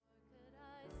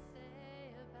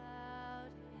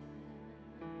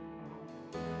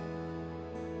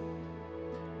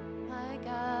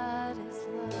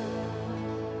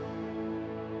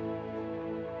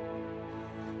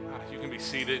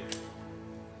seated.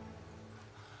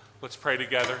 Let's pray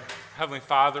together. Heavenly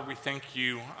Father, we thank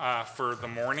you for the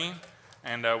morning,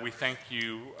 and we thank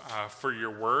you for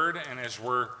your word. And as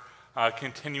we're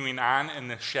continuing on in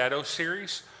the Shadow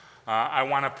series, I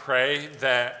want to pray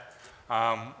that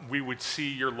we would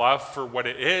see your love for what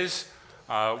it is.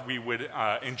 We would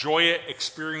enjoy it,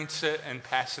 experience it, and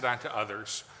pass it on to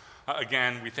others.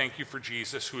 Again, we thank you for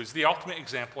Jesus, who is the ultimate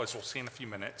example, as we'll see in a few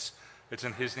minutes. It's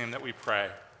in his name that we pray.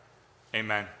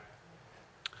 Amen.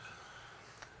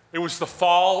 It was the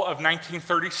fall of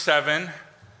 1937,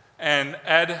 and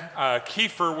Ed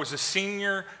Kiefer was a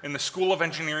senior in the School of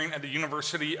Engineering at the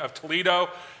University of Toledo.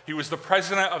 He was the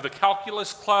president of the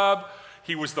Calculus Club.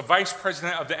 He was the vice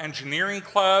president of the Engineering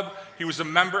Club. He was a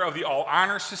member of the All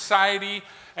Honor Society,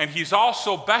 and he's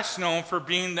also best known for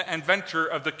being the inventor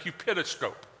of the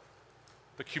cupidoscope.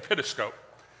 The cupidoscope.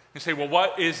 You say, well,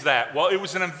 what is that? Well, it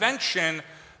was an invention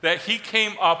that he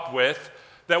came up with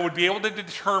that would be able to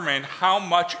determine how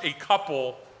much a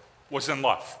couple was in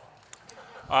love.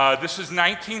 This is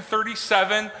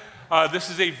 1937. This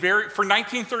is for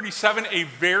 1937, a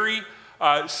very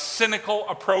cynical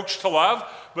approach to love.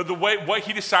 But what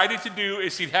he decided to do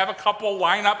is he'd have a couple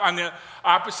line up on the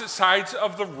opposite sides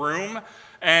of the room,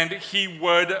 and he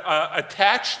would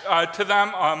attach to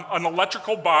them an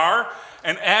electrical bar.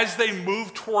 And as they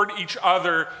moved toward each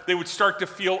other, they would start to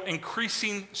feel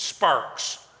increasing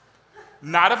sparks.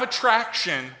 Not of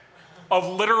attraction,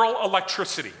 of literal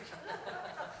electricity.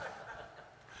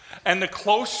 And the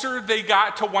closer they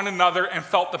got to one another and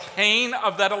felt the pain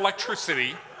of that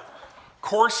electricity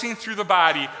coursing through the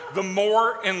body, the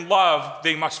more in love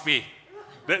they must be.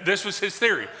 This was his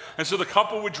theory. And so the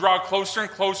couple would draw closer and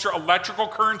closer, electrical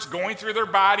currents going through their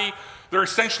body. They're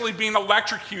essentially being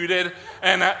electrocuted.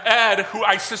 And Ed, who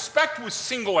I suspect was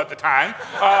single at the time,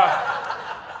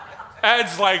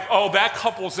 Ed's like, oh, that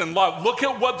couple's in love. Look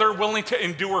at what they're willing to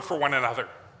endure for one another.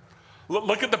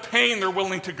 Look at the pain they're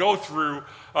willing to go through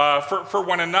for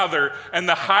one another. And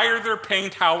the higher their pain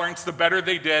tolerance, the better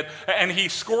they did. And he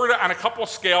scored it on a couple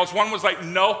scales. One was like,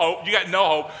 no hope. You got no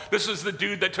hope. This was the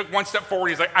dude that took one step forward.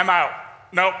 He's like, I'm out.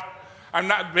 Nope. I'm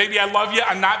not. Baby, I love you.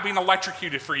 I'm not being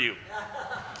electrocuted for you.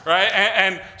 Right?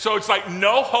 And so it's like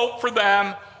no hope for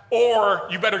them, or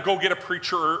you better go get a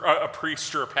preacher, a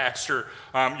priest, or a pastor.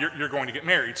 You're going to get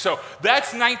married. So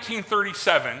that's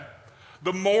 1937.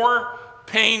 The more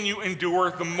pain you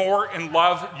endure, the more in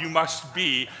love you must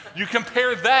be. You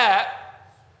compare that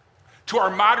to our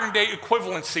modern day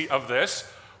equivalency of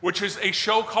this, which is a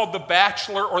show called The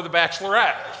Bachelor or The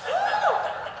Bachelorette,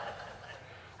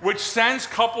 which sends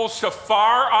couples to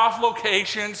far off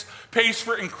locations, pays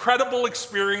for incredible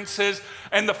experiences,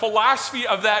 and the philosophy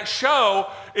of that show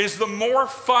is the more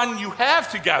fun you have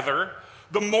together,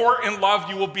 the more in love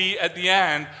you will be at the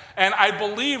end. And I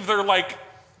believe they're like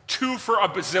 2 for a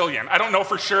bazillion. I don't know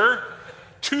for sure.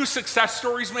 2 success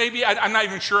stories maybe. I'm not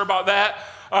even sure about that.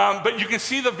 But you can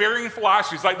see the varying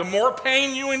philosophies, like the more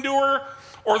pain you endure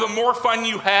or the more fun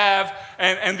you have,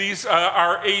 and these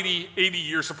are 80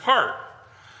 years apart.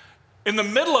 In the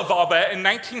middle of all that, in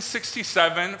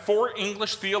 1967, 4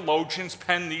 English theologians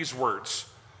penned these words: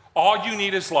 all you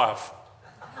need is love.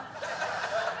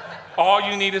 All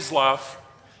you need is love.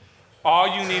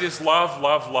 All you need is love,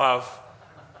 love, love.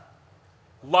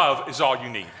 Love is all you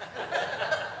need.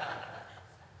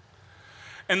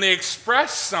 And they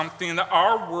express something that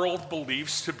our world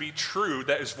believes to be true,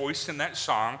 that is voiced in that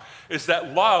song, is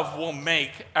that love will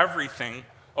make everything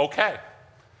okay.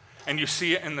 And you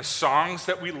see it in the songs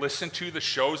that we listen to, the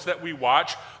shows that we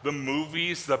watch, the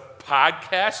movies, the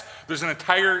podcasts. There's an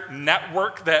entire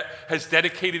network that has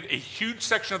dedicated a huge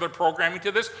section of their programming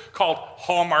to this called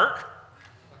Hallmark.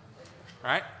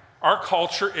 Right? Our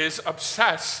culture is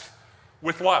obsessed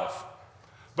with love.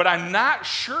 But I'm not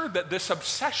sure that this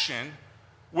obsession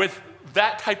with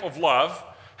that type of love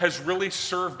has really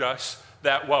served us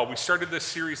that well. We started this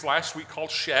series last week called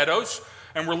Shadows,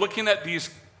 and we're looking at these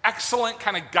excellent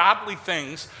kind of godly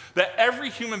things that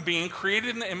every human being created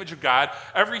in the image of God,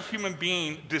 every human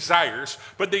being desires,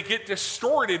 but they get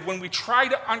distorted when we try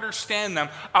to understand them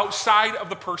outside of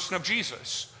the person of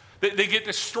Jesus. They get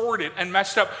distorted and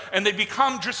messed up, and they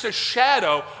become just a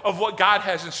shadow of what God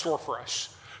has in store for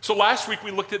us. So last week we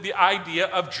looked at the idea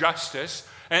of justice,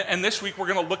 and this week we're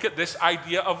going to look at this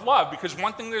idea of love, because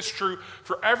one thing that's true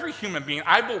for every human being,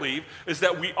 I believe, is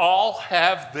that we all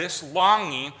have this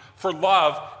longing for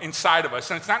love inside of us.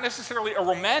 And it's not necessarily a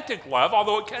romantic love,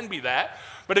 although it can be that,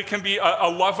 but it can be a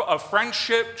love of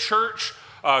friendship, church,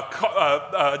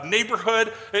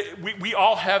 neighborhood. We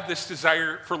all have this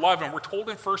desire for love, and we're told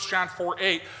in 1 John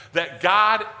 4:8 that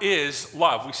God is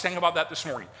love. We sang about that this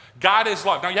morning. God is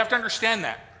love. Now you have to understand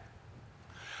that.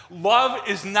 Love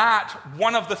is not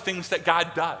one of the things that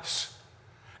God does.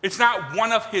 It's not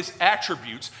one of his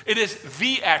attributes. It is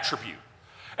the attribute.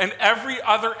 And every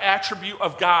other attribute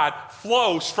of God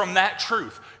flows from that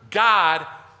truth. God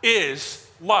is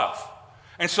love.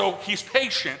 And so he's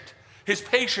patient. His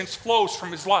patience flows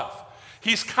from his love.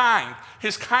 He's kind.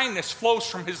 His kindness flows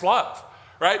from his love,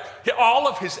 right? All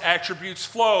of his attributes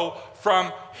flow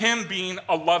from him being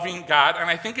a loving God. And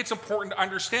I think it's important to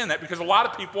understand that, because a lot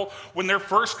of people, when they're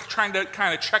first trying to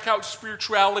kind of check out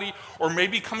spirituality or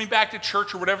maybe coming back to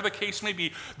church or whatever the case may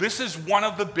be, this is one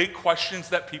of the big questions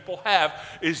that people have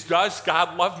is, does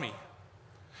God love me?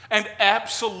 And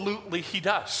absolutely he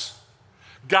does.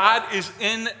 God is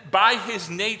by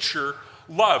his nature,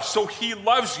 love. So he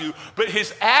loves you, but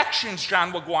his actions,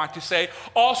 John will go on to say,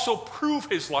 also prove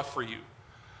his love for you.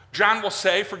 John will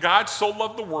say, for God so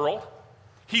loved the world,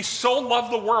 he so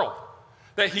loved the world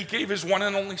that he gave his one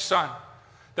and only Son,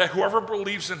 that whoever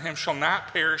believes in him shall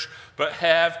not perish, but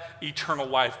have eternal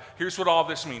life. Here's what all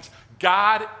this means.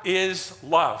 God is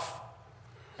love.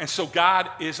 And so God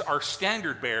is our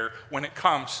standard bearer when it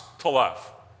comes to love.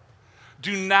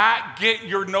 Do not get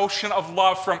your notion of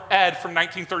love from Ed from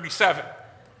 1937.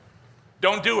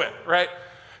 Don't do it, right?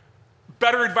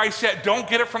 Better advice yet, don't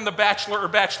get it from The Bachelor or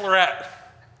Bachelorette.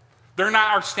 They're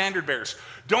not our standard bearers.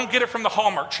 Don't get it from the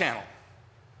Hallmark Channel.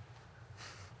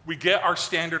 We get our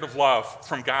standard of love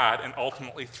from God and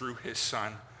ultimately through his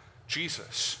Son,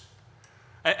 Jesus.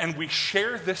 And we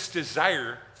share this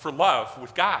desire for love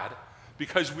with God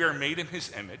because we are made in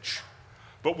his image,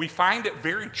 but we find it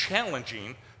very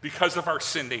challenging because of our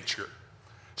sin nature.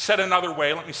 Said another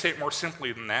way, let me say it more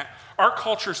simply than that, our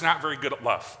culture is not very good at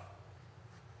love.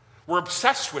 We're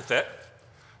obsessed with it,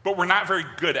 but we're not very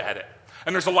good at it.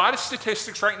 And there's a lot of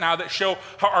statistics right now that show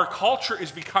how our culture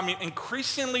is becoming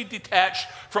increasingly detached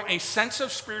from a sense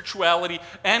of spirituality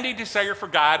and a desire for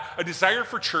God, a desire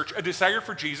for church, a desire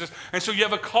for Jesus. And so you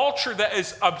have a culture that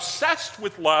is obsessed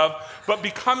with love, but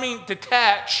becoming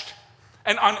detached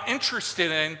and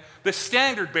uninterested in the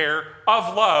standard bearer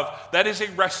of love. That is a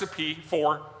recipe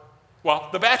for, well,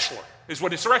 The Bachelor is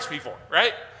what it's a recipe for,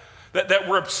 right? That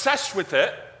we're obsessed with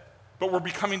it, but we're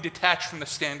becoming detached from the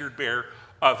standard bearer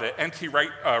of it. N.T.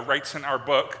 writes in our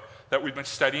book that we've been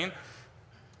studying,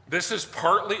 this is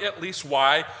partly at least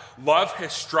why love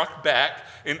has struck back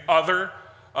in other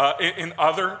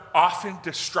often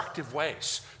destructive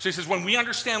ways. So he says, when we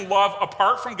understand love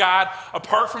apart from God,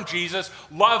 apart from Jesus,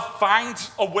 love finds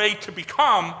a way to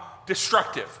become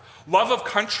destructive. Love of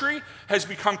country has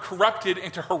become corrupted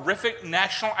into horrific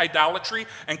national idolatry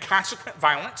and consequent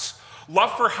violence.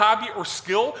 Love for hobby or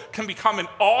skill can become an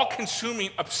all-consuming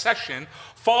obsession.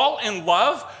 Fall in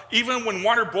love, even when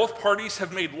one or both parties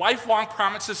have made lifelong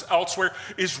promises elsewhere,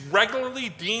 is regularly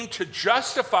deemed to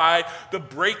justify the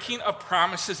breaking of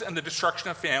promises and the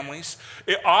destruction of families.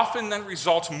 It often then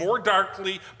results more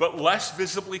darkly, but less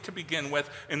visibly to begin with,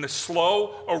 in the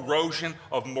slow erosion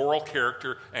of moral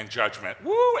character and judgment.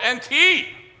 Woo, NT!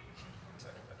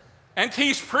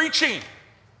 NT's preaching.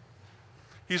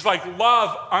 He's like,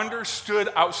 love understood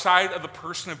outside of the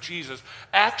person of Jesus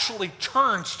actually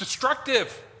turns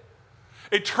destructive.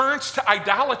 It turns to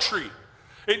idolatry.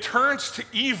 It turns to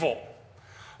evil.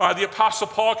 The Apostle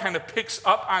Paul kind of picks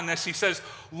up on this. He says,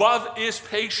 love is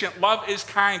patient. Love is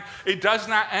kind. It does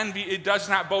not envy. It does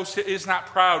not boast. It is not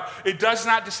proud. It does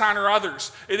not dishonor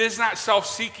others. It is not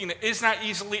self-seeking. It is not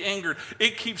easily angered.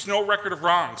 It keeps no record of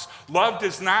wrongs. Love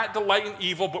does not delight in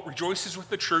evil, but rejoices with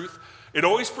the truth. It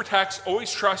always protects,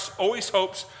 always trusts, always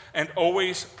hopes, and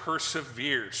always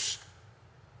perseveres.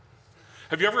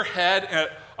 Have you ever had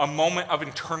a moment of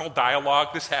internal dialogue?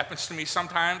 This happens to me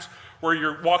sometimes, where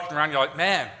you're walking around, you're like,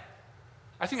 man,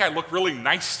 I think I look really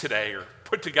nice today or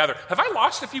put together. Have I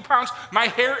lost a few pounds? My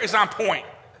hair is on point.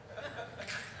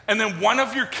 And then one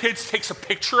of your kids takes a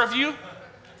picture of you,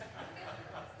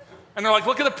 and they're like,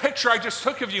 look at the picture I just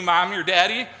took of you, Mom, your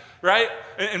daddy. Right?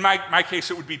 In my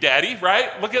case, it would be Daddy,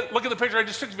 right? Look at the picture I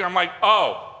just took of you. I'm like,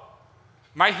 oh,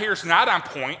 my hair's not on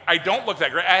point. I don't look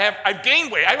that great. I've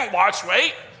gained weight. I haven't lost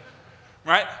weight,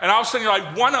 right? And all of a sudden, you're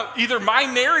like, either my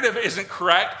narrative isn't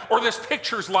correct or this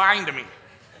picture's lying to me.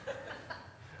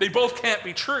 They both can't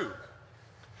be true.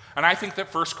 And I think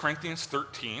that 1 Corinthians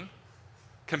 13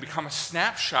 can become a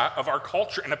snapshot of our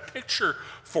culture and a picture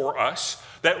for us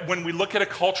that when we look at a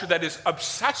culture that is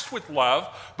obsessed with love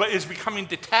but is becoming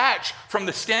detached from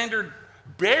the standard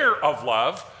bearer of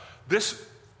love, this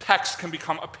text can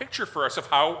become a picture for us of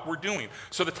how we're doing.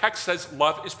 So the text says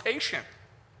love is patient.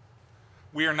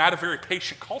 We are not a very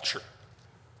patient culture.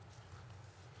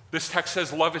 This text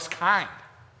says love is kind.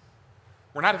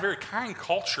 We're not a very kind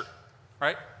culture,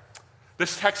 right?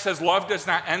 This text says love does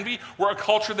not envy. We're a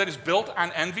culture that is built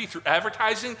on envy through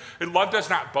advertising, and love does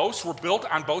not boast. We're built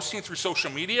on boasting through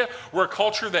social media. We're a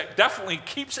culture that definitely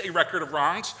keeps a record of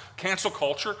wrongs, cancel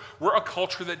culture. We're a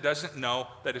culture that doesn't know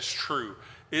that it's true.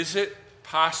 Is it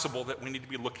possible that we need to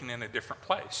be looking in a different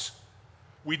place?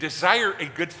 We desire a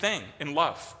good thing in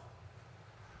love,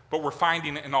 but we're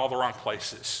finding it in all the wrong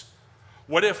places.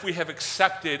 What if we have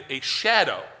accepted a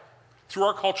shadow? Through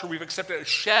our culture, we've accepted a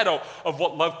shadow of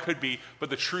what love could be, but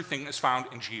the true thing is found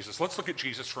in Jesus. Let's look at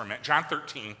Jesus for a minute. John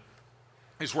 13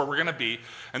 is where we're going to be,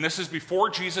 and this is before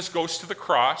Jesus goes to the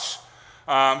cross.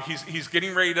 He's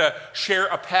getting ready to share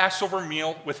a Passover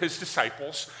meal with his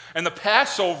disciples, and the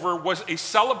Passover was a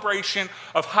celebration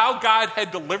of how God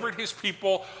had delivered his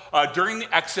people during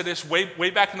the Exodus,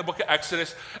 way back in the book of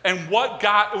Exodus, and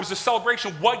it was a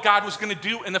celebration of what God was going to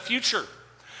do in the future.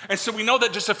 And so we know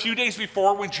that just a few days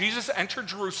before, when Jesus entered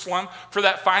Jerusalem for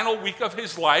that final week of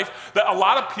his life, that a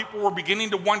lot of people were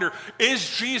beginning to wonder,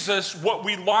 is Jesus what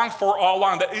we longed for all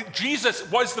along? That Jesus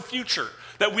was the future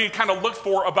that we kind of looked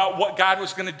for about what God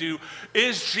was going to do.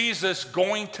 Is Jesus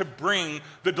going to bring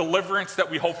the deliverance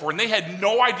that we hope for? And they had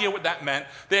no idea what that meant.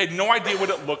 They had no idea what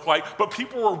it looked like, but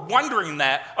people were wondering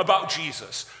that about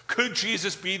Jesus. Could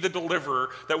Jesus be the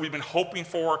deliverer that we've been hoping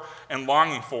for and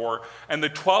longing for? And the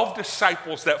 12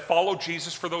 disciples that followed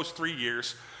Jesus for those 3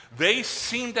 years, they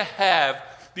seemed to have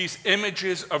these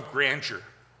images of grandeur.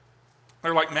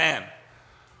 They're like, man,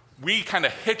 we kind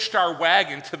of hitched our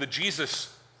wagon to the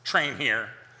Jesus train here,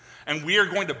 and we are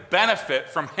going to benefit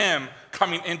from him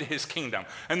coming into his kingdom.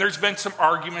 And there's been some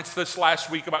arguments this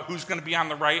last week about who's going to be on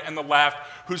the right and the left,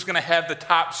 who's going to have the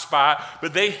top spot,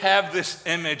 but they have this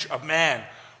image of, man,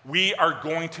 we are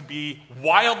going to be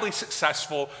wildly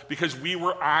successful because we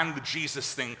were on the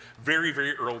Jesus thing very,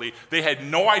 very early. They had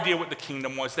no idea what the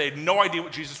kingdom was. They had no idea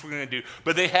what Jesus was going to do,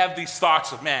 but they have these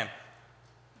thoughts of, man,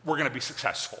 we're going to be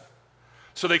successful.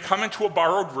 So they come into a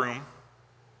borrowed room,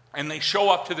 and they show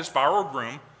up to this borrowed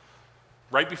room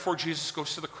right before Jesus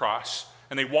goes to the cross,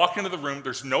 and they walk into the room.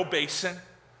 There's no basin.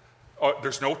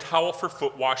 There's no towel for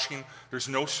foot washing. There's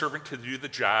no servant to do the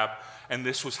job, and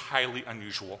this was highly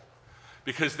unusual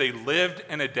because they lived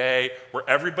in a day where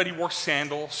everybody wore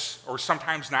sandals or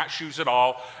sometimes not shoes at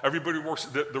all. Everybody wore,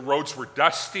 the roads were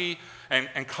dusty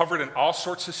and covered in all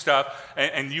sorts of stuff,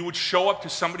 and you would show up to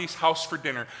somebody's house for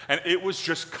dinner, and it was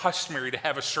just customary to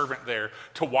have a servant there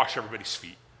to wash everybody's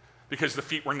feet, because the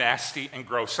feet were nasty and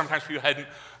gross. Sometimes people hadn't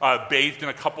bathed in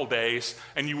a couple days,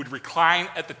 and you would recline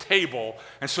at the table,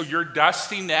 and so your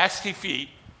dusty, nasty feet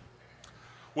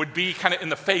would be kind of in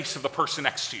the face of the person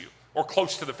next to you, or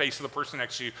close to the face of the person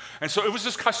next to you. And so it was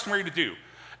just customary to do,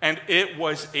 and it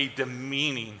was a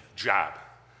demeaning job.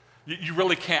 You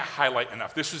really can't highlight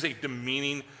enough. This was a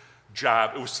demeaning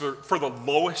job. It was for the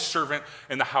lowest servant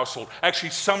in the household. Actually,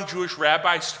 some Jewish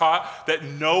rabbis taught that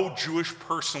no Jewish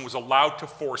person was allowed to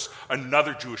force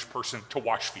another Jewish person to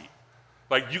wash feet.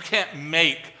 Like, you can't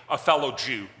make a fellow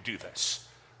Jew do this,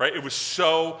 right? It was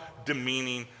so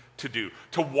demeaning to do.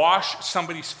 To wash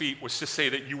somebody's feet was to say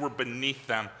that you were beneath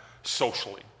them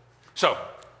socially. So,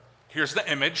 here's the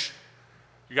image.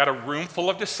 You got a room full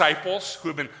of disciples who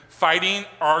have been fighting,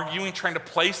 arguing, trying to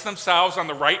place themselves on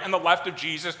the right and the left of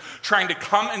Jesus, trying to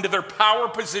come into their power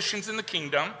positions in the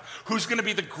kingdom. Who's going to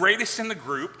be the greatest in the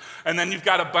group? And then you've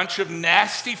got a bunch of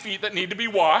nasty feet that need to be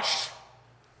washed,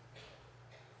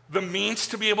 the means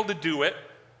to be able to do it,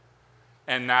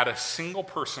 and not a single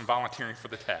person volunteering for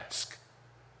the task.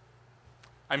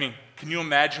 I mean, can you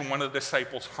imagine one of the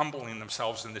disciples humbling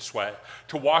themselves in this way?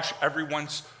 To wash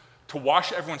everyone's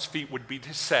feet would be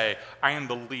to say, I am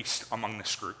the least among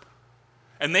this group.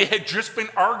 And they had just been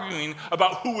arguing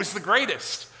about who was the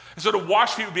greatest. And so to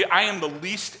wash feet would be, I am the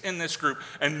least in this group,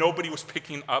 and nobody was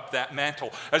picking up that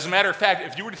mantle. As a matter of fact,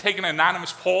 if you were to take an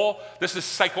anonymous poll, this is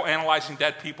psychoanalyzing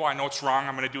dead people. I know it's wrong.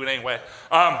 I'm going to do it anyway.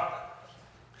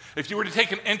 If you were to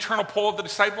take an internal poll of the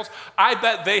disciples, I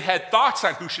bet they had thoughts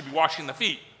on who should be washing the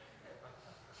feet.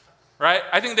 Right?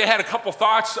 I think they had a couple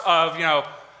thoughts of,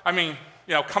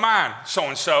 come on,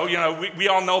 so-and-so, we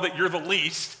all know that you're the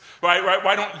least, right?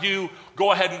 Why don't you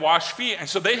go ahead and wash feet? And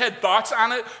so they had thoughts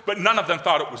on it, but none of them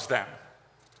thought it was them.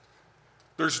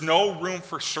 There's no room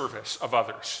for service of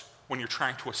others when you're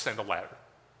trying to ascend a ladder.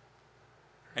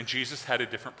 And Jesus had a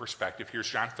different perspective. Here's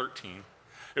John 13.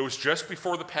 It was just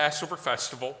before the Passover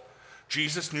festival.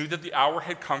 Jesus knew that the hour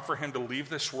had come for him to leave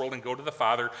this world and go to the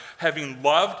Father, having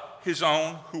loved his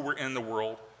own who were in the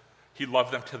world. He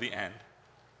loved them to the end.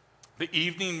 The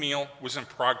evening meal was in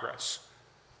progress,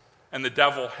 and the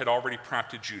devil had already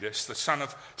prompted Judas, the son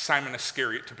of Simon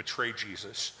Iscariot, to betray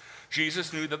Jesus.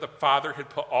 Jesus knew that the Father had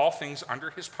put all things under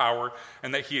his power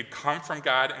and that he had come from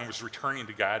God and was returning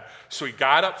to God. So he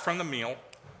got up from the meal,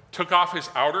 took off his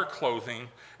outer clothing,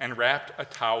 and wrapped a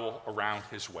towel around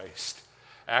his waist.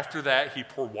 After that, he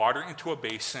poured water into a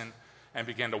basin and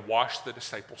began to wash the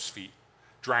disciples' feet,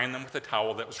 drying them with a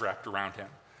towel that was wrapped around him.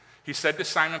 He said to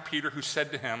Simon Peter, who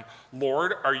said to him,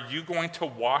 "Lord, are you going to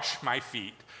wash my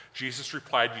feet?" Jesus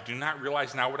replied, "You do not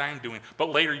realize now what I am doing, but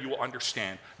later you will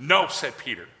understand." "No," said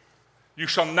Peter, "you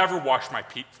shall never wash my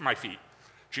feet."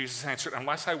 Jesus answered,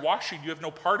 "Unless I wash you, you have no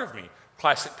part of me."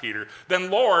 Classic Peter. "Then,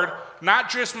 Lord, not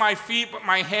just my feet, but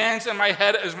my hands and my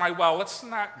head as my well." Let's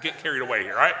not get carried away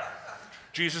here, all right?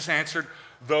 Jesus answered,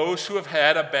 "Those who have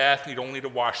had a bath need only to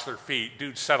wash their feet."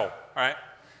 Dude, settle, all right?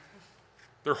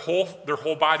 Their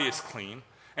whole body is clean,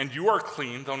 and you are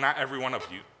clean, though not every one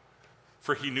of you.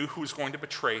 For he knew who was going to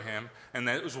betray him, and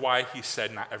that was why he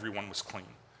said not everyone was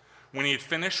clean. When he had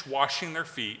finished washing their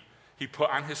feet, he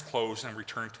put on his clothes and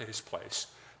returned to his place.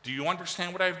 "Do you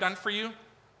understand what I have done for you?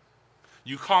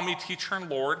 You call me teacher and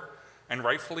Lord, and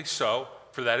rightfully so,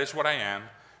 for that is what I am.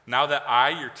 Now that I,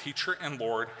 your teacher and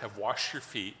Lord, have washed your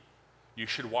feet, you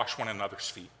should wash one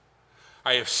another's feet.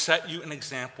 I have set you an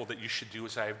example that you should do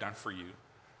as I have done for you.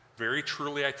 Very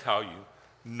truly I tell you,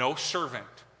 no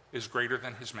servant is greater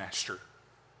than his master.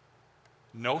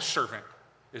 No servant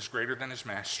is greater than his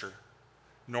master,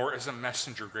 nor is a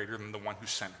messenger greater than the one who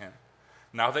sent him.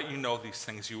 Now that you know these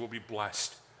things, you will be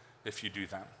blessed if you do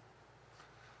them."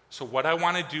 So what I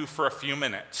want to do for a few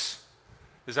minutes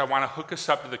is I want to hook us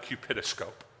up to the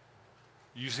cupidoscope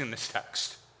using this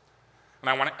text. And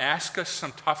I want to ask us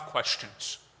some tough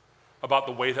questions about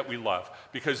the way that we love.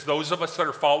 Because those of us that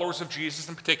are followers of Jesus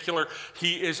in particular,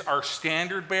 he is our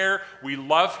standard bearer. We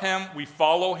love him. We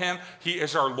follow him. He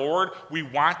is our Lord. We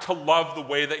want to love the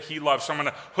way that he loves. So I'm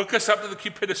going to hook us up to the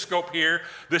cupidoscope here.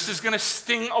 This is going to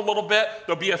sting a little bit.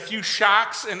 There'll be a few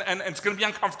shocks, and it's going to be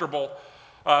uncomfortable.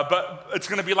 But it's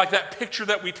going to be like that picture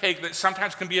that we take that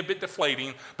sometimes can be a bit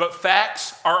deflating. But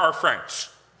facts are our friends,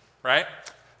 right?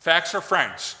 Facts are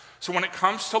friends. So when it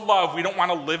comes to love, we don't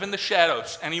want to live in the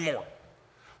shadows anymore.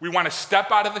 We want to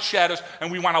step out of the shadows,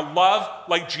 and we want to love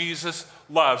like Jesus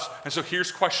loves. And so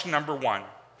here's question number one.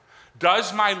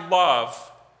 Does my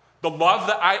love, the love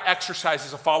that I exercise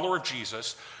as a follower of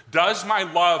Jesus, does my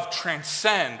love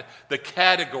transcend the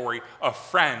category of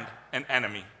friend and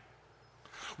enemy?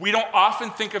 We don't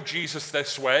often think of Jesus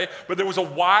this way, but there was a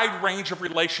wide range of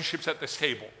relationships at this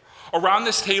table. Around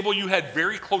this table, you had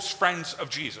very close friends of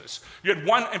Jesus. You had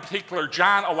one in particular,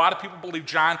 John. A lot of people believe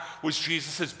John was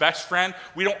Jesus' best friend.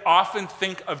 We don't often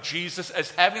think of Jesus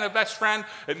as having a best friend.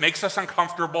 It makes us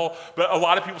uncomfortable, but a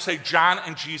lot of people say John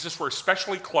and Jesus were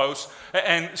especially close.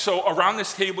 And so around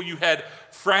this table, you had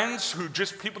friends who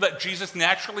just people that Jesus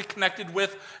naturally connected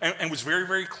with and was very,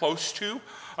 very close to.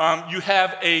 You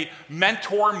have a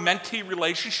mentor-mentee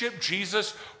relationship.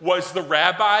 Jesus was the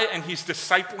rabbi, and he's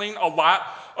discipling a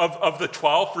lot of the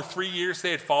 12. For 3 years,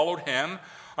 they had followed him.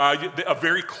 A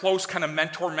very close kind of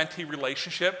mentor-mentee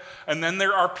relationship. And then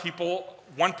there are people,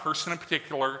 one person in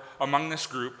particular among this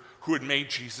group, who had made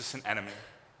Jesus an enemy.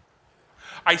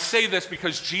 I say this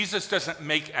because Jesus doesn't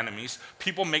make enemies.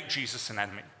 People make Jesus an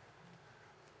enemy.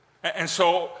 And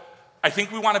so I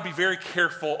think we want to be very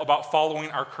careful about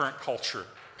following our current culture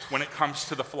when it comes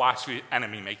to the philosophy of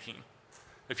enemy making.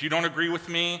 If you don't agree with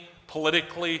me,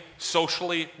 politically,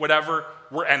 socially, whatever,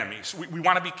 we're enemies. We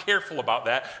want to be careful about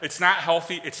that. It's not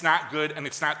healthy, it's not good, and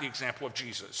it's not the example of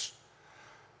Jesus.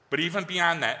 But even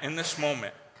beyond that, in this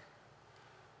moment,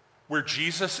 where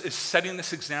Jesus is setting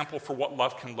this example for what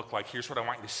love can look like, here's what I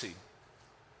want you to see.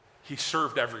 He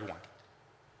served everyone.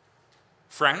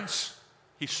 Friends,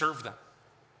 he served them.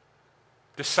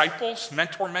 Disciples,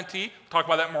 mentor, mentee, we'll talk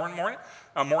about that more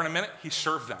in a minute, he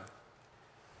served them.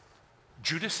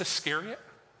 Judas Iscariot,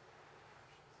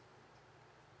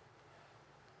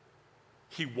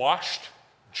 he washed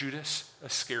Judas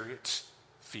Iscariot's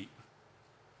feet.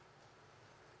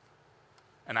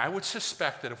 And I would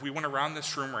suspect that if we went around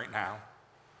this room right now,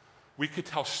 we could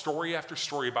tell story after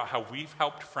story about how we've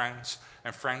helped friends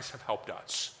and friends have helped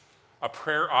us. A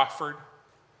prayer offered,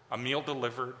 a meal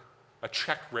delivered, a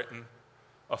check written,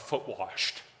 a foot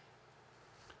washed.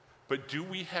 But do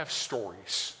we have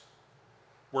stories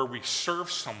where we serve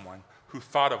someone who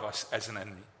thought of us as an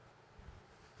enemy?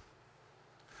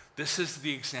 This is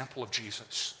the example of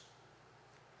Jesus.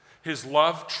 His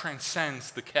love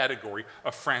transcends the category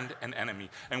of friend and enemy,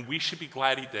 and we should be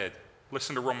glad he did.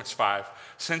 Listen to Romans 5.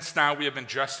 Since now we have been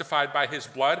justified by his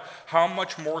blood, how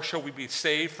much more shall we be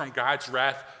saved from God's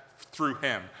wrath through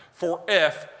him? For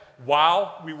if,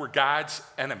 while we were God's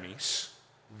enemies,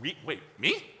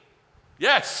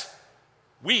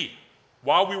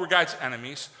 while we were God's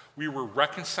enemies, we were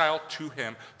reconciled to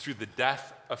him through the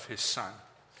death of his son.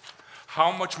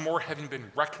 How much more, having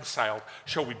been reconciled,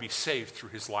 shall we be saved through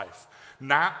his life?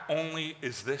 Not only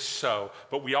is this so,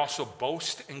 but we also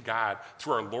boast in God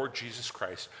through our Lord Jesus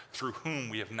Christ, through whom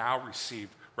we have now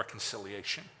received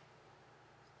reconciliation.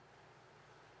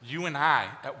 You and I,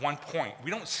 at one point, we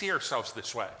don't see ourselves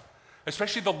this way.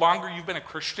 Especially the longer you've been a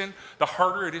Christian, the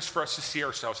harder it is for us to see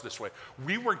ourselves this way.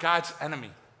 We were God's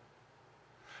enemy.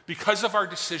 Because of our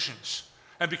decisions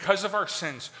and because of our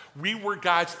sins, we were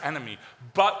God's enemy.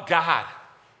 But God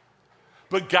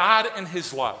in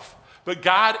his love, but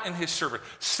God in his service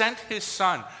sent his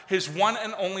son, his one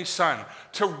and only son,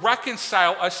 to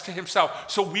reconcile us to himself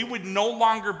so we would no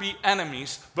longer be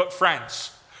enemies, but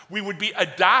friends. We would be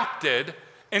adopted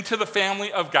into the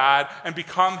family of God and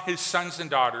become his sons and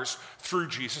daughters through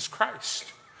Jesus Christ.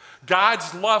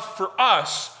 God's love for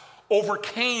us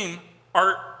overcame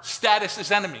our status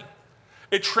as enemy.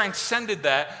 It transcended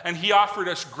that, and he offered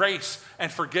us grace and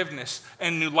forgiveness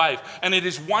and new life. And it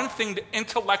is one thing to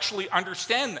intellectually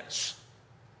understand this.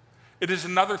 It is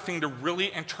another thing to really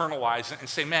internalize it and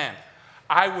say, man,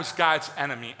 I was God's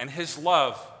enemy, and his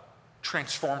love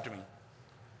transformed me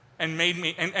and made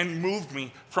me and moved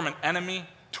me from an enemy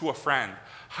to a friend.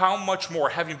 How much more,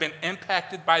 having been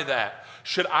impacted by that,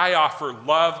 should I offer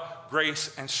love,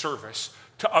 grace, and service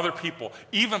to other people,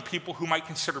 even people who might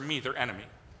consider me their enemy?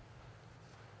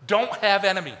 Don't have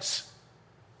enemies.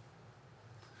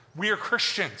 We are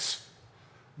Christians.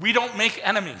 We don't make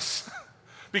enemies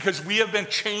because we have been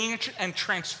changed and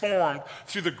transformed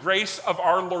through the grace of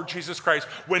our Lord Jesus Christ.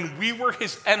 When we were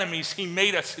his enemies, he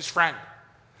made us his friend.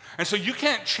 And so you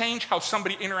can't change how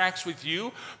somebody interacts with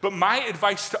you, but my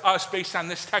advice to us based on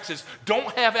this text is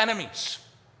don't have enemies.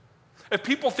 If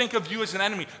people think of you as an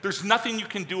enemy, there's nothing you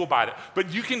can do about it,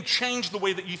 but you can change the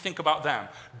way that you think about them.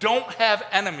 Don't have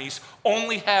enemies,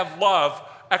 only have love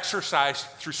exercised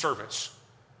through service.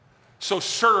 So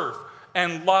serve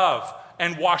and love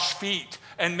and wash feet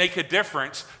and make a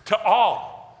difference to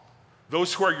all,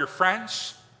 those who are your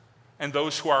friends and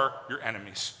those who are your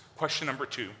enemies. Question number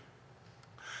 2.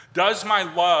 Does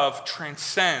my love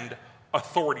transcend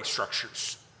authority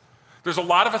structures? There's a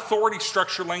lot of authority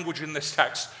structure language in this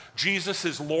text. Jesus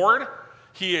is Lord,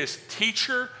 he is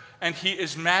teacher, and he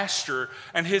is master.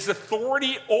 And his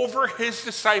authority over his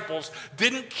disciples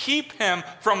didn't keep him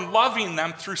from loving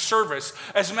them through service.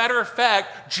 As a matter of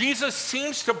fact, Jesus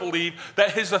seems to believe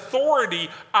that his authority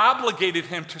obligated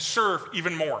him to serve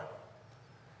even more.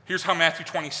 Here's how Matthew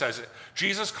 20 says it.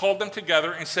 Jesus called them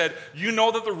together and said, you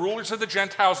know that the rulers of the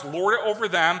Gentiles lord it over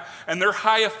them, and their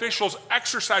high officials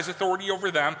exercise authority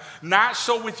over them. Not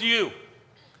so with you.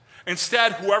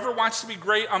 Instead, whoever wants to be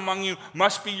great among you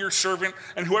must be your servant,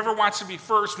 and whoever wants to be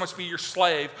first must be your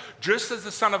slave, just as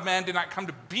the Son of Man did not come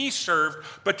to be served,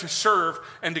 but to serve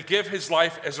and to give his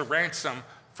life as a ransom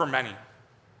for many.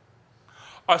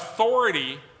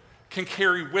 Authority can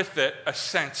carry with it a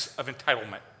sense of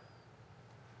entitlement.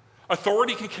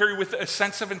 Authority can carry with it a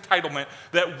sense of entitlement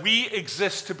that we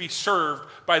exist to be served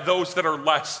by those that are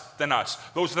less than us,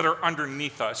 those that are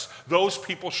underneath us. Those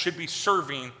people should be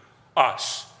serving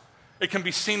us. It can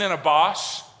be seen in a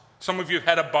boss. Some of you have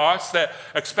had a boss that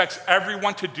expects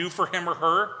everyone to do for him or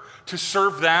her, to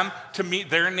serve them, to meet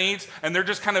their needs, and they're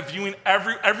just kind of viewing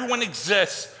everyone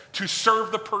exists to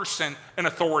serve the person in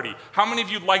authority. How many of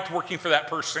you liked working for that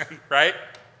person, right?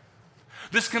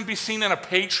 This can be seen in a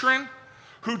patron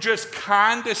who just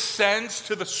condescends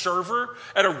to the server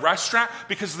at a restaurant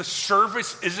because the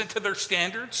service isn't to their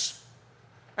standards.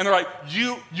 And they're like,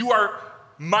 you are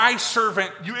my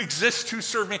servant, you exist to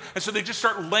serve me. And so they just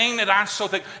start laying it on so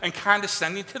that and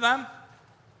condescending to them.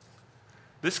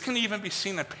 This can even be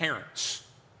seen in parents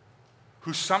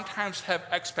who sometimes have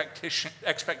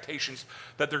expectations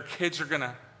that their kids are going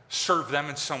to serve them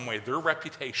in some way, their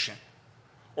reputation,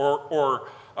 or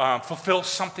fulfill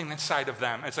something inside of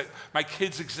them. It's like my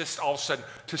kids exist all of a sudden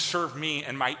to serve me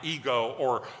and my ego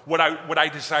or what I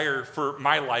desire for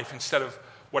my life instead of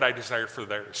what I desire for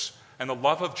theirs. And the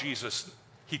love of Jesus,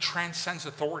 he transcends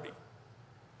authority.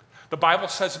 The Bible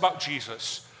says about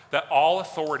Jesus that all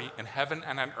authority in heaven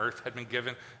and on earth had been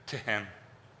given to him.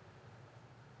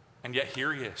 And yet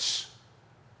here he is,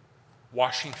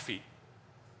 washing feet,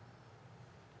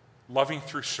 loving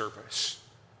through service,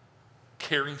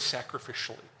 caring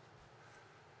sacrificially.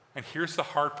 And here's the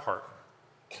hard part.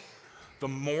 The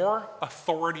more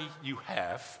authority you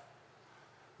have,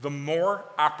 the more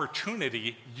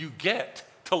opportunity you get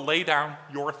to lay down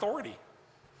your authority.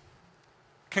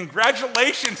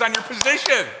 Congratulations on your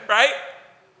position, right?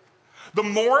 The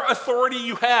more authority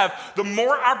you have, the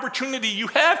more opportunity you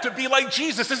have to be like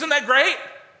Jesus. Isn't that great?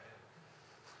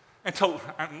 Until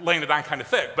I'm laying it on kind of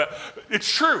thick, but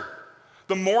it's true.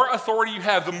 The more authority you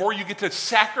have, the more you get to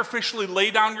sacrificially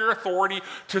lay down your authority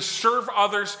to serve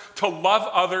others, to love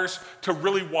others, to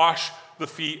really wash the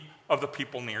feet of the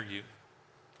people near you.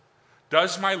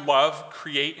 Does my love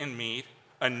create in me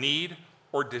a need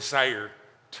or desire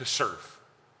to serve?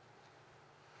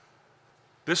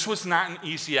 This was not an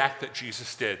easy act that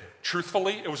Jesus did.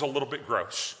 Truthfully, it was a little bit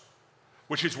gross,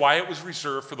 which is why it was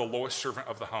reserved for the lowest servant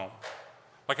of the home.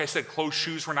 Like I said, closed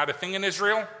shoes were not a thing in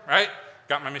Israel, right?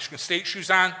 Got my Michigan State shoes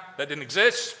on. That didn't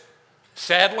exist,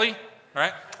 sadly,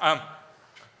 right?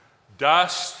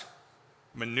 Dust,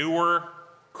 manure,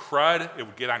 crud, it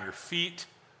would get on your feet.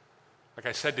 Like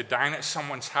I said, to dine at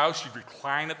someone's house, you'd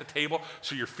recline at the table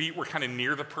so your feet were kind of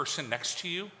near the person next to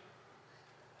you.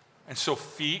 And so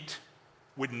feet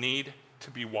would need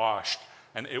to be washed,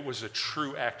 and it was a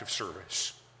true act of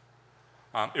service.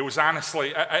 It was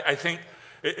honestly, I think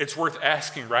it's worth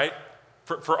asking, right,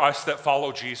 for us that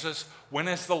follow Jesus, when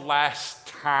is the last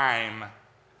time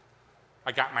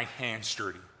I got my hands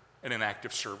dirty in an act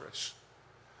of service?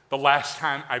 The last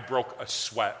time I broke a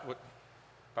sweat,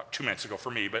 about 2 minutes ago for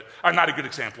me, but I'm not a good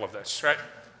example of this, right?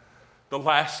 The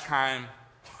last time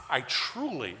I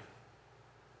truly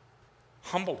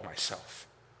humbled myself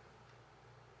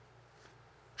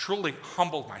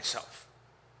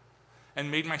and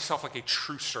made myself like a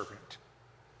true servant.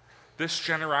 This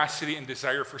generosity and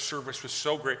desire for service was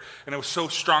so great, and it was so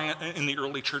strong in the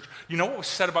early church. You know what was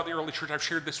said about the early church? I've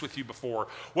shared this with you before.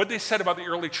 What they said about the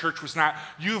early church was not,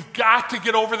 you've got to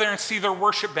get over there and see their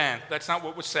worship band. That's not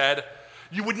what was said.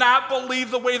 You would not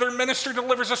believe the way their minister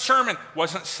delivers a sermon.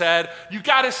 Wasn't said. You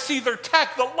got to see their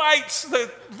tech, the lights,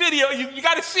 the video. You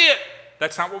got to see it.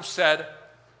 That's not what was said.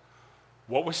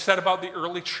 What was said about the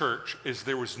early church is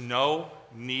there was no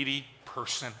needy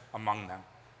person among them.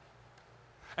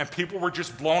 And people were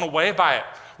just blown away by it.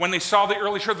 When they saw the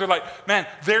early church, they're like, man,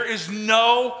 there is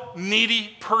no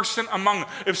needy person among them.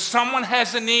 If someone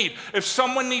has a need, if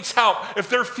someone needs help, if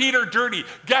their feet are dirty,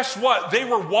 guess what? They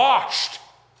were washed.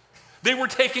 They were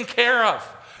taken care of.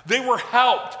 They were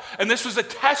helped. And this was a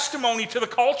testimony to the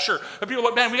culture. That people were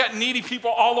like, man, we got needy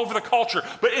people all over the culture.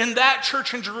 But in that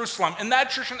church in Jerusalem, in that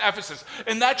church in Ephesus,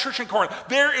 in that church in Corinth,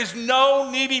 there is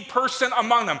no needy person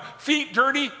among them. Feet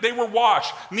dirty, they were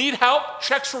washed. Need help?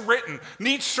 Checks were written.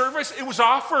 Need service? It was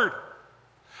offered.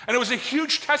 And it was a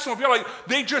huge testimony. People like,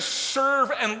 they just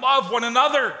serve and love one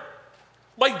another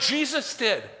like Jesus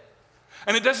did.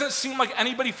 And it doesn't seem like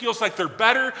anybody feels like they're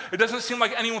better. It doesn't seem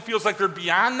like anyone feels like they're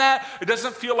beyond that. It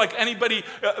doesn't feel like anybody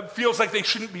feels like they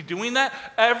shouldn't be doing that.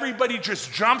 Everybody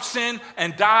just jumps in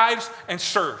and dives and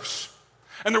serves.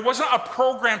 And there wasn't a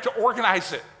program to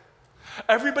organize it.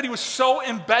 Everybody was so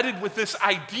embedded with this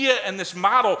idea and this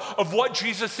model of what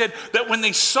Jesus said that when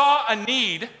they saw a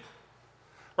need,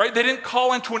 right, they didn't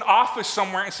call into an office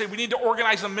somewhere and say, we need to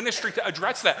organize a ministry to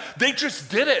address that. They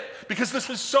just did it because this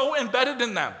was so embedded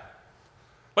in them.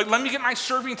 Like, let me get my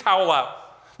serving towel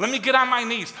out. Let me get on my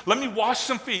knees. Let me wash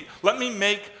some feet. Let me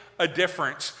make a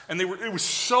difference. And it was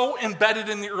so embedded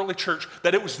in the early church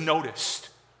that it was noticed.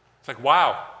 It's like,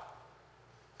 wow,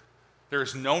 there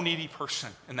is no needy person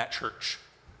in that church.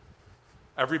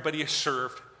 Everybody is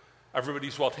served.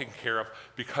 Everybody's well taken care of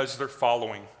because they're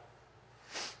following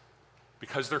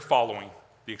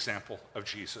the example of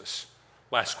Jesus.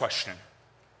 Last question.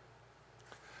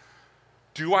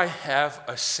 Do I have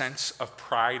a sense of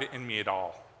pride in me at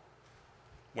all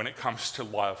when it comes to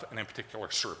love and in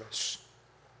particular service?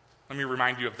 Let me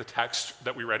remind you of the text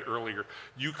that we read earlier.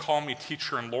 You call me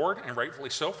teacher and Lord, and rightfully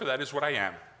so, for that is what I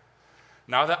am.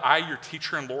 Now that I, your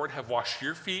teacher and Lord, have washed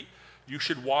your feet, you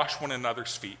should wash one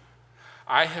another's feet.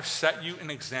 I have set you an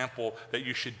example that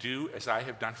you should do as I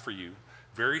have done for you.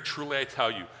 Very truly I tell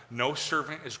you, no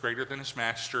servant is greater than his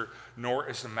master, nor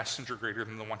is the messenger greater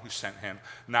than the one who sent him.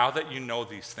 Now that you know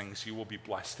these things, you will be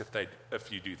blessed if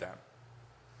you do them.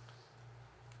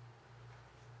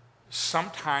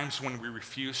 Sometimes when we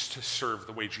refuse to serve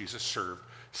the way Jesus served,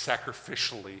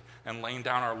 sacrificially and laying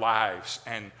down our lives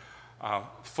and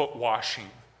foot washing,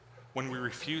 when we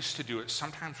refuse to do it,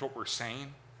 sometimes what we're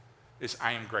saying is,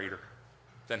 I am greater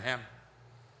than him.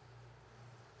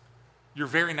 You're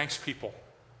very nice people.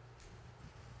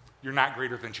 You're not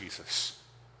greater than Jesus.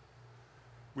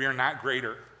 We are not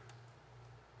greater.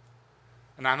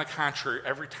 And on the contrary,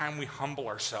 every time we humble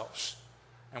ourselves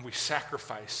and we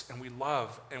sacrifice and we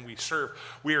love and we serve,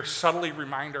 we are subtly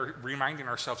reminding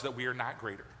ourselves that we are not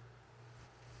greater,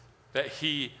 that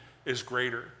he is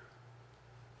greater.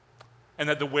 And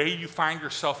that the way you find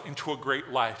yourself into a great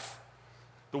life,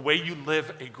 the way you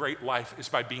live a great life is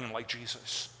by being like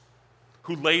Jesus,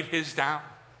 who laid his down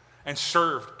and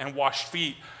served and washed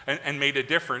feet and made a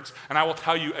difference. And I will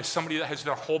tell you, as somebody that has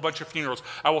done a whole bunch of funerals,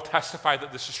 I will testify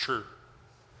that this is true.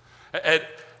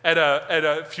 At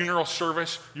a funeral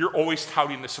service, you're always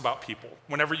touting this about people.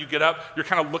 Whenever you get up, you're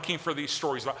kind of looking for these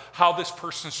stories about how this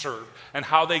person served and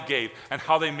how they gave and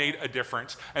how they made a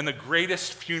difference. And the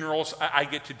greatest funerals I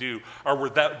get to do are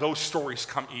where those stories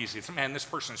come easy. It's, man, this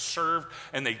person served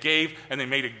and they gave and they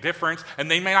made a difference. And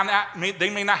they may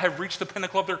not have reached the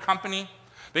pinnacle of their company.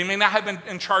 They may not have been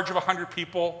in charge of 100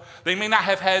 people. They may not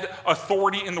have had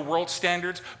authority in the world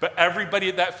standards. But everybody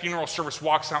at that funeral service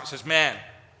walks out and says, man,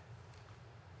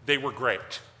 they were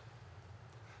great.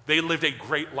 They lived a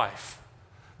great life.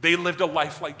 They lived a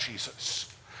life like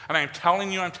Jesus. And I'm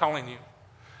telling you,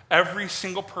 every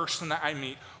single person that I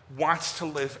meet wants to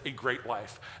live a great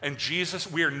life. And Jesus,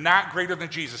 we are not greater than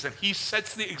Jesus. And he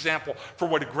sets the example for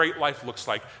what a great life looks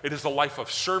like. It is a life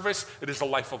of service. It is a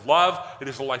life of love. It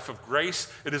is a life of grace.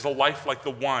 It is a life like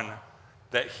the one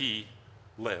that he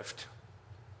lived.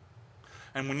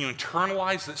 And when you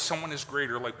internalize that someone is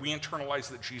greater, like we internalize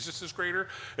that Jesus is greater,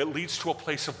 it leads to a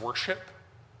place of worship.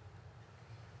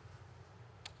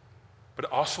 But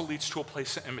it also leads to a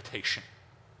place of imitation.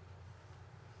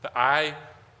 That I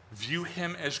view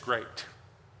him as great,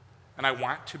 and I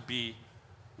want to be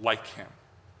like him.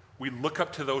 We look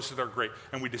up to those that are great,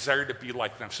 and we desire to be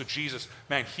like them. So Jesus,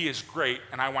 man, he is great,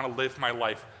 and I want to live my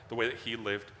life the way that he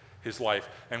lived his life.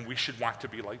 And we should want to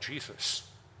be like Jesus.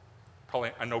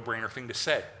 Probably a no-brainer thing to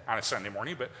say on a Sunday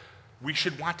morning, but we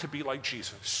should want to be like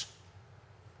Jesus.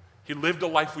 He lived a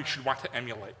life we should want to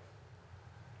emulate.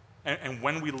 And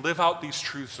when we live out these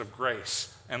truths of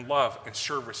grace and love and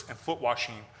service and foot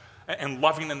washing and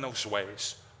loving in those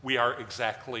ways, we are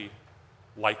exactly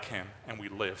like him, and we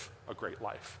live a great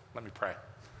life. Let me pray.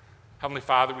 Heavenly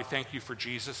Father, we thank you for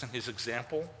Jesus and his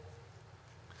example.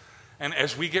 And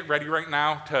as we get ready right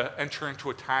now to enter into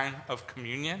a time of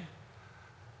communion,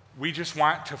 we just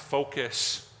want to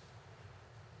focus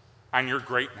on your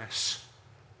greatness,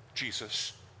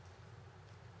 Jesus,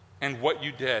 and what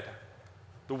you did,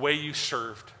 the way you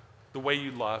served, the way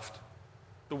you loved,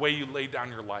 the way you laid down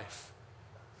your life,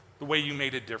 the way you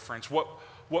made a difference,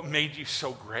 what made you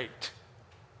so great.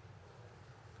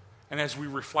 And as we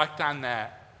reflect on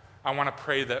that, I want to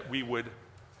pray that we would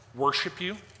worship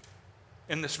you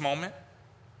in this moment,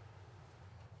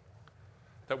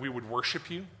 that we would worship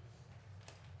you,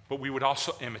 but we would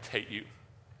also imitate you.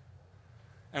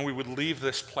 And we would leave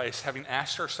this place having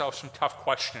asked ourselves some tough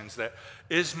questions that,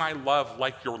 is my love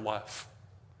like your love?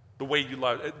 The way you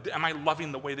love, am I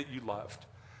loving the way that you loved?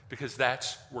 Because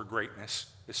that's where greatness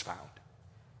is found.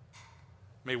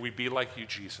 May we be like you,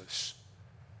 Jesus.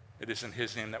 It is in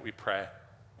his name that we pray.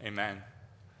 Amen.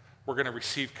 We're going to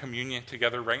receive communion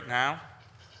together right now.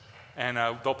 And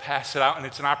they'll pass it out. And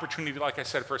it's an opportunity, like I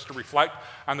said, for us to reflect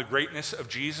on the greatness of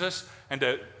Jesus and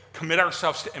to commit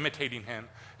ourselves to imitating him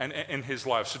and in his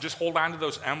love. So just hold on to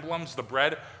those emblems, the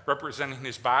bread representing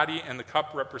his body and the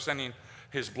cup representing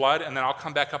his blood. And then I'll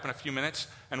come back up in a few minutes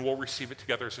and we'll receive it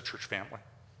together as a church family.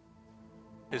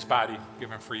 His body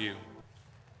given for you.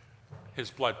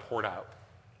 His blood poured out.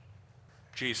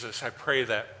 Jesus, I pray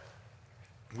that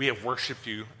we have worshiped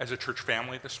you as a church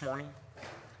family this morning.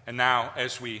 And now,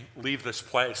 as we leave this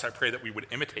place, I pray that we would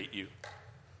imitate you.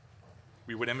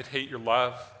 We would imitate your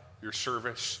love, your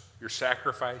service, your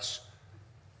sacrifice.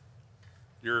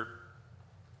 You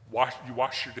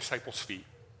wash your disciples' feet.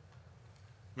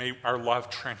 May our love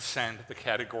transcend the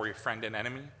category of friend and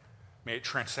enemy. May it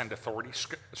transcend authority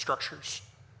structures.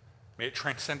 May it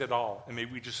transcend it all. And may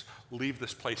we just leave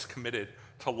this place committed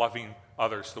to loving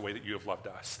others the way that you have loved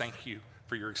us. Thank you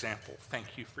for your example.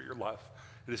 Thank you for your love.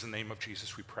 It is in the name of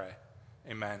Jesus we pray.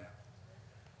 Amen.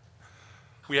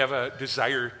 We have a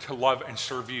desire to love and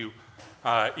serve you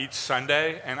each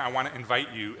Sunday, and I want to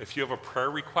invite you, if you have a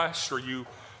prayer request or you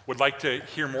would like to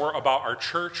hear more about our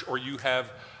church, or you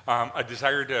have a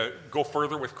desire to go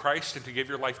further with Christ and to give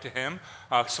your life to him,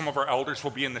 some of our elders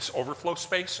will be in this overflow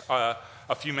space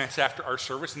a few minutes after our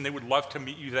service, and they would love to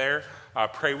meet you there,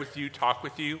 pray with you, talk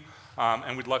with you.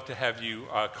 And we'd love to have you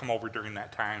come over during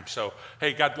that time. So,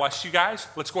 hey, God bless you guys.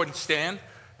 Let's go ahead and stand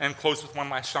and close with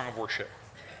one last song of worship.